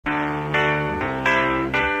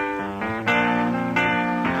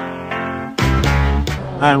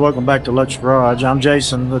Hi, and welcome back to Lux Garage. I'm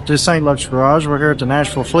Jason, but this ain't Lux Garage. We're here at the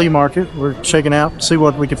Nashville Flea Market. We're checking out, see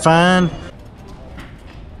what we can find.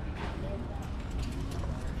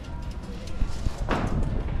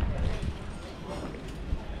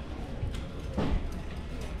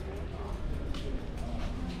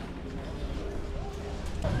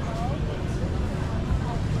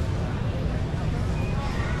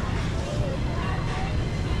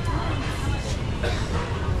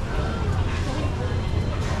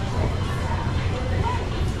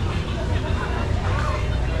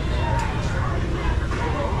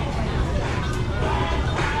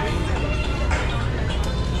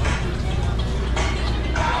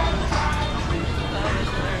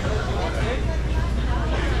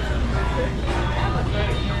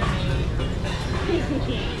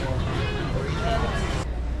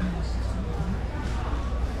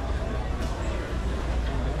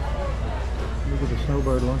 Look at the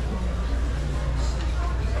snowbird one.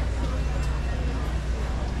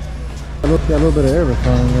 I looked at a little bit of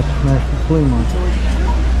everything at the Nashville Flea Market.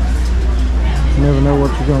 You never know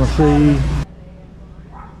what you're going to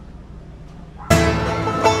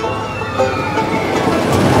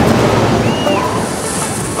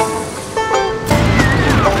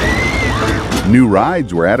see. New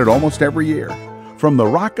rides were added almost every year. From the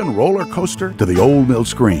rock and roller coaster to the old mill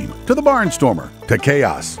scream, to the barnstormer, to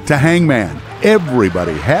chaos, to hangman,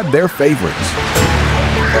 everybody had their favorites.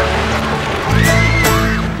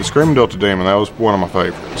 The Screaming Delta Demon, that was one of my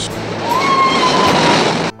favorites.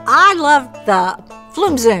 I loved the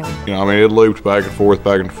Flume Zoom. You know, I mean, it looped back and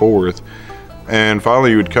forth, and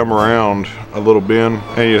finally you would come around a little bend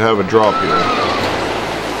and you'd have a drop hill.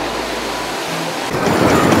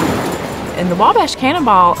 And the Wabash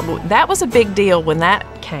Cannonball, that was a big deal when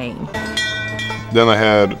that came. Then they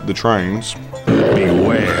had the trains.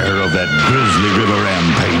 Beware of that grizzly river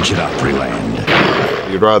rampage at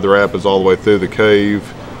Opryland. You'd ride the rapids all the way through the cave.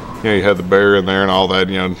 You know, you had the bear in there and all that.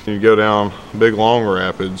 You know, you go down big long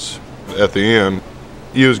rapids. At the end,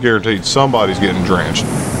 you was guaranteed somebody's getting drenched.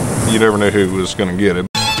 You never knew who was going to get it.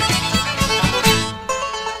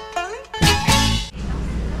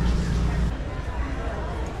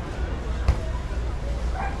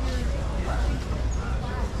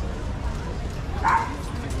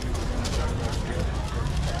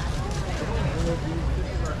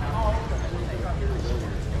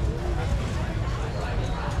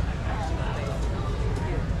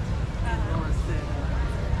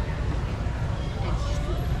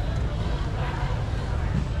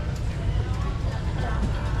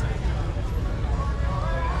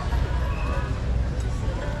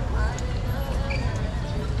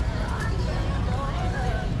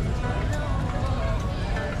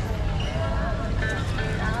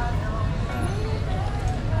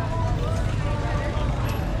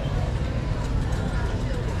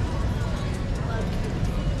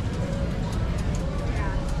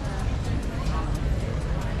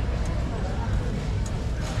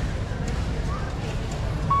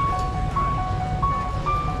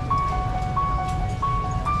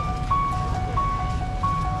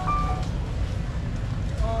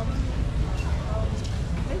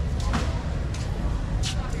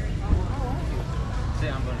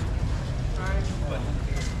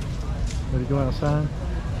 Ready to go outside?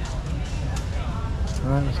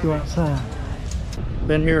 Alright, let's go outside.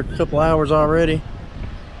 Been here a couple hours already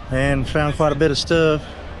and found quite a bit of stuff.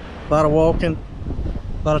 A lot of walking,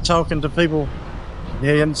 a lot of talking to people you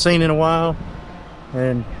hadn't seen in a while.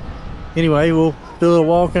 And anyway, we'll do a little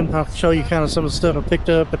walking. I'll show you kind of some of the stuff I picked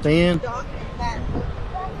up at the end.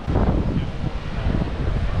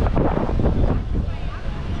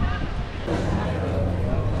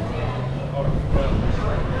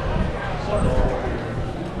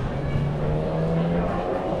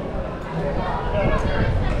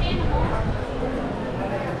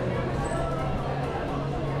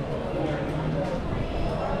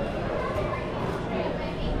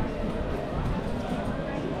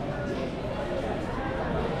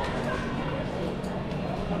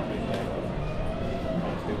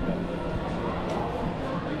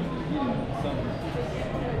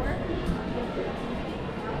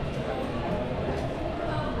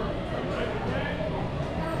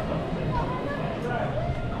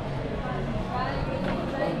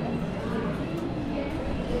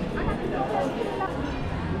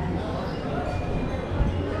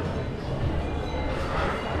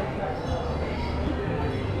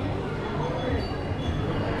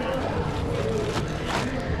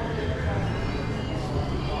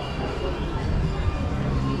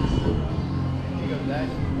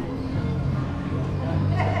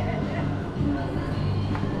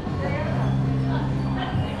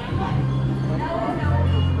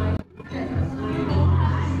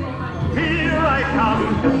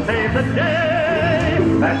 twice a day.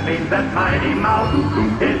 That means that Mighty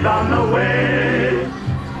Mouse is on the way.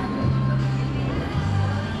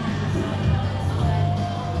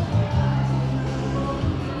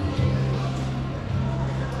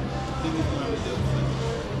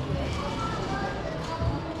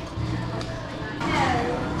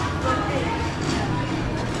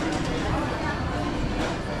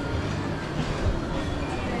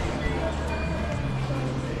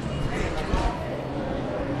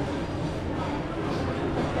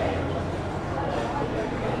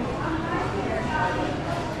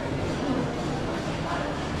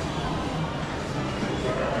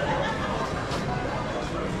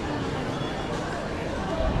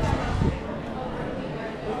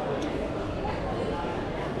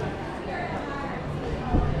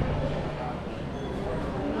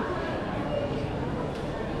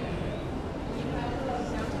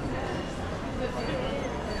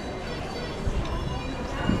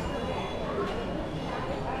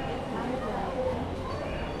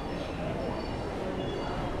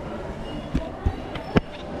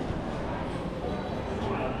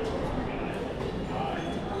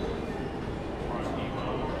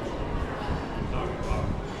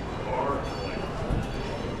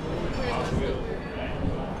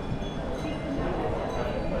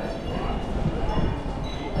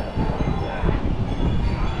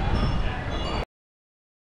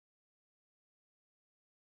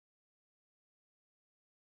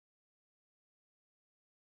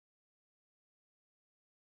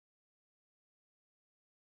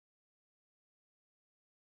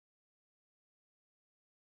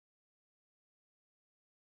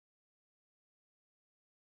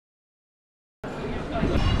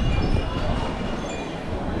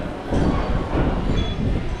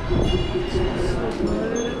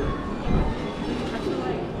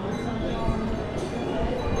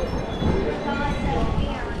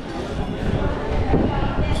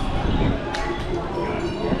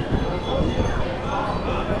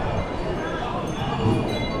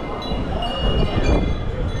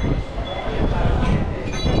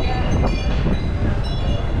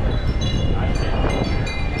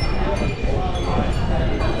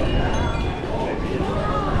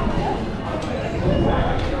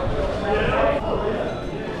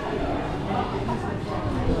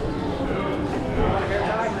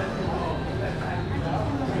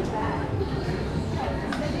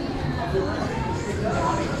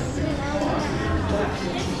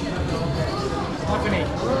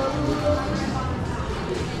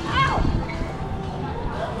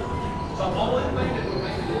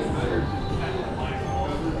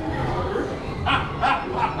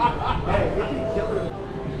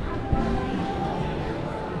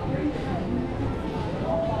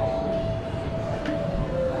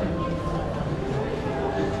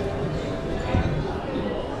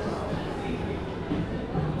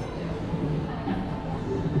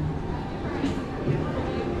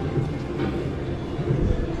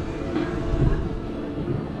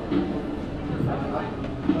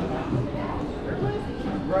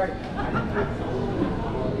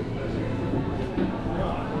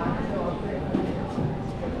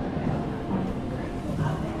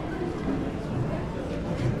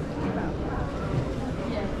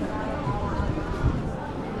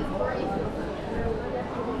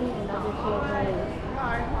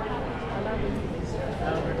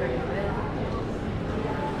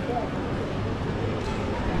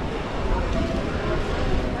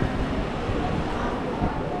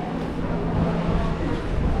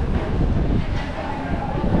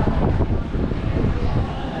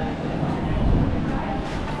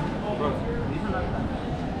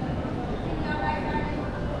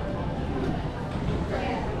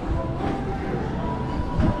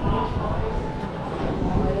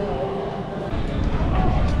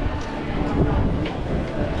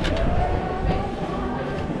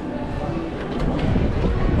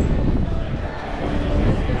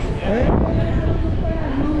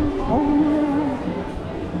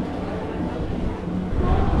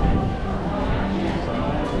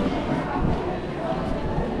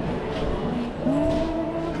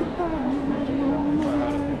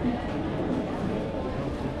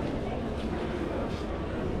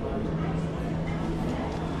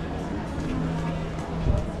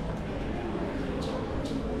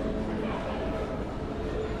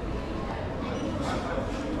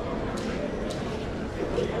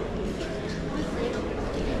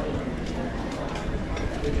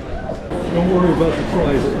 Don't worry about the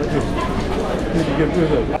price. I just need to get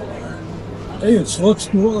rid of it. Hey, it's looks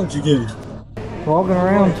what you get. Walking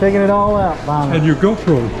around, checking it all out, finally. And your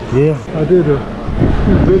GoPro. Yeah. I did a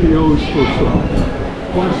few videos for some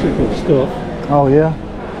bicycle stuff. Oh, yeah?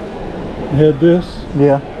 and had this,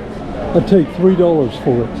 Yeah. I'd take $3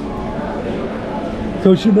 for it.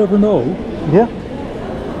 Because you never know. Yeah.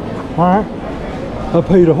 All right. I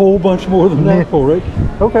paid a whole bunch more than that for it.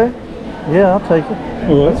 Okay. Yeah, I'll take it.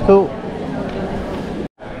 All right. That's cool.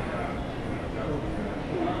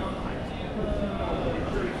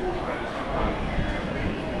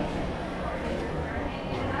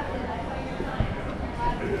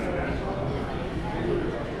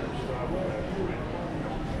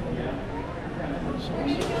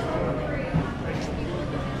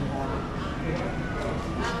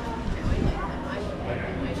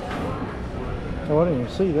 Oh, I didn't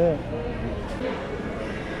even see that.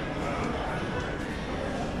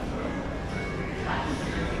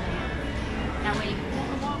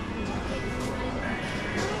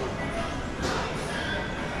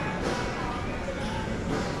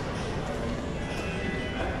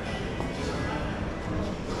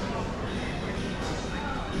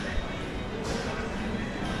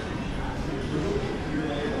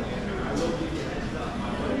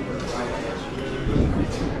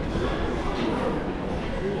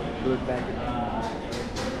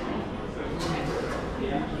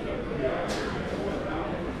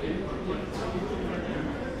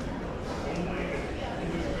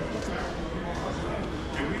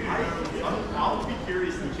 I'll be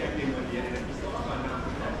curious and check in with you. And if you still have my number,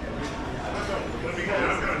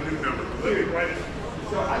 I've got a new number. Let me write it.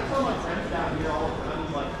 So I tell my friends down here all the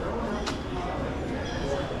time, like,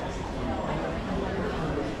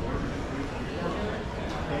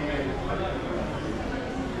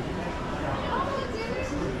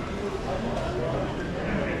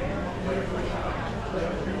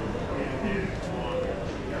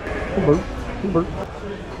 Bert.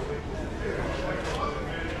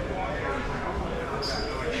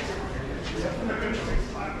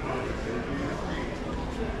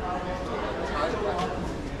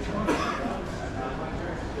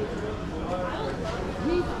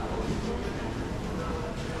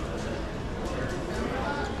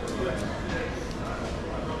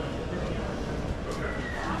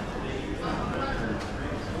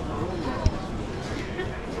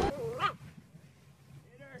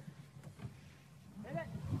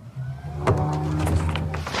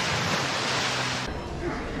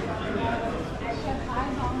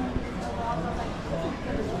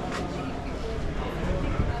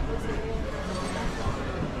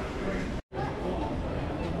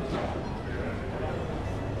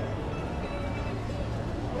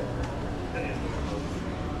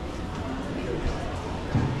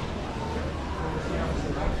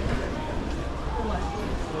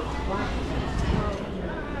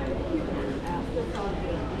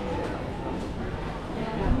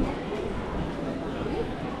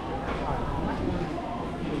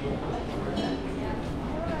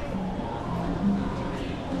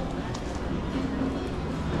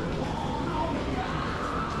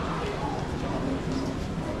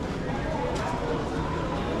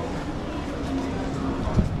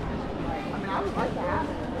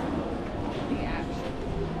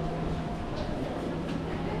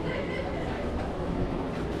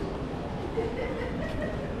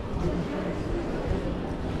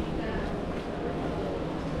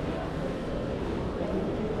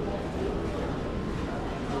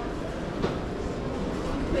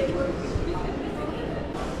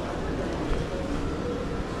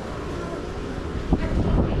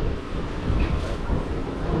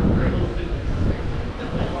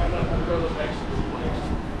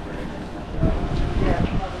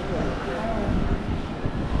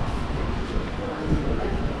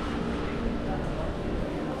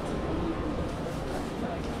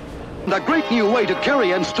 A great new way to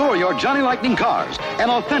carry and store your Johnny Lightning cars. An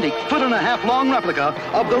authentic 1.5-foot long replica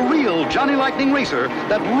of the real Johnny Lightning racer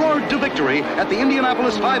that roared to victory at the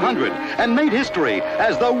Indianapolis 500 and made history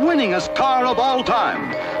as the winningest car of all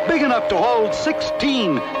time. Big enough to hold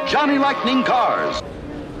 16 Johnny Lightning cars.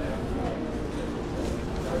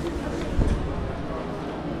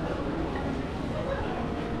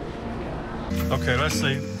 Okay, let's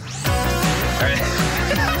see.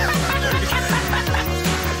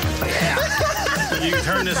 You can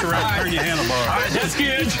turn this around, turn your handlebar. All right, that's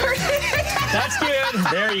good. That's good.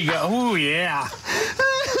 There you go. Ooh, yeah.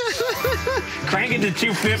 Crank it to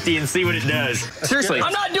 250 and see what it does. Seriously.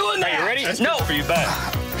 I'm not doing that. Hey, you ready? That's no. For you, bud.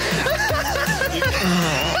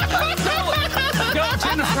 Go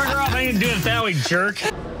turn the trigger off. I ain't doing it that way, jerk.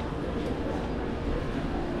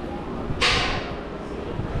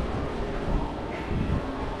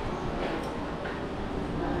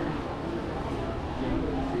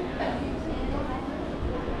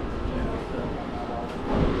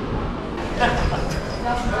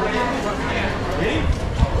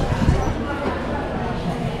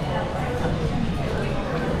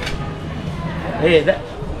 Hey, that.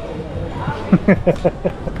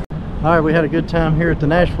 All right, we had a good time here at the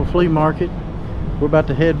Nashville Flea Market. We're about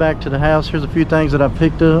to head back to the house. Here's a few things that I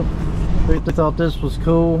picked up. I thought this was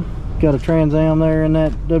cool. Got a Trans Am there in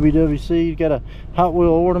that WWC. Got a Hot Wheel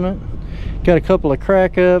ornament. Got a couple of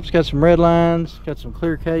crack ups. Got some red lines. Got some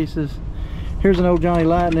clear cases. Here's an old Johnny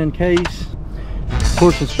Lightning case. Of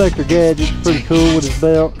course, Inspector Gadget's pretty cool with his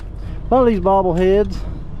belt. A lot of these bobbleheads.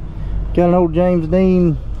 Got an old James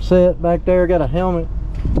Dean set back there. Got a helmet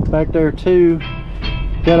back there too.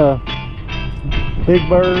 Got a Big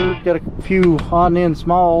Bird. Got a few odd and end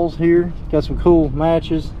smalls here. Got some cool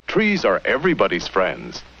matches. Trees are everybody's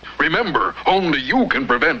friends. Remember, only you can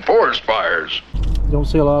prevent forest fires. Don't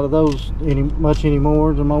see a lot of those much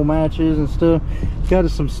anymore. Some old matches and stuff. Got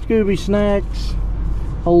us some Scooby snacks.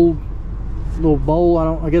 Old little bowl.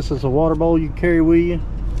 I guess it's a water bowl you can carry with you.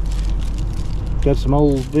 Got some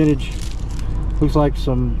old vintage. Looks like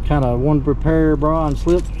some kind of one repair bra and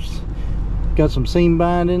slips. Got some seam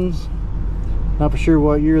bindings. Not for sure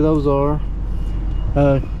what year those are.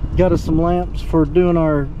 Got us some lamps for doing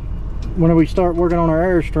our, whenever we start working on our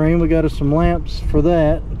Airstream, we got us some lamps for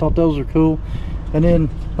that. I thought those are cool. And then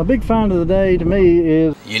a big find of the day to me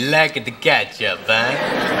is, You like the ketchup, huh?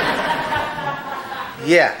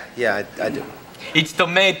 Yeah, I do. It's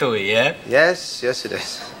tomatoey, yeah? Yes, it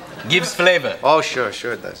is. Gives flavor. Oh, sure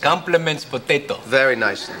it does. Complements potato. Very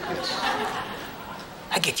nicely, yes.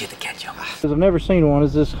 I get you the ketchup. I've never seen one,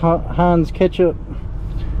 is this Heinz ketchup.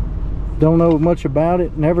 Don't know much about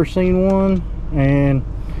it, never seen one. And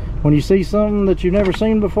when you see something that you've never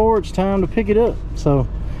seen before, it's time to pick it up. So,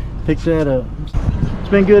 pick that up. It's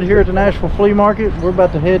been good here at the Nashville Flea Market. We're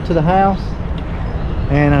about to head to the house.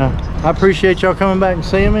 And I appreciate y'all coming back and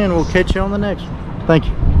seeing me, and we'll catch you on the next one. Thank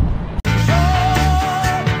you.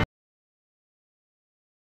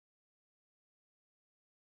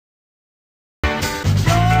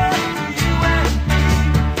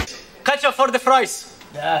 Ketchup for the fries.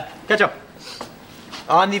 Ketchup.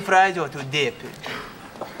 On the fries or to dip?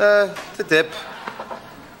 To dip.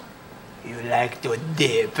 You like to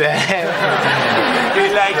dip. He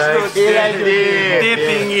likes to dip.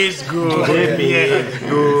 Dipping is good. Dipping is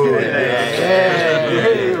good.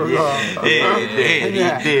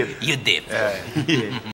 You dip.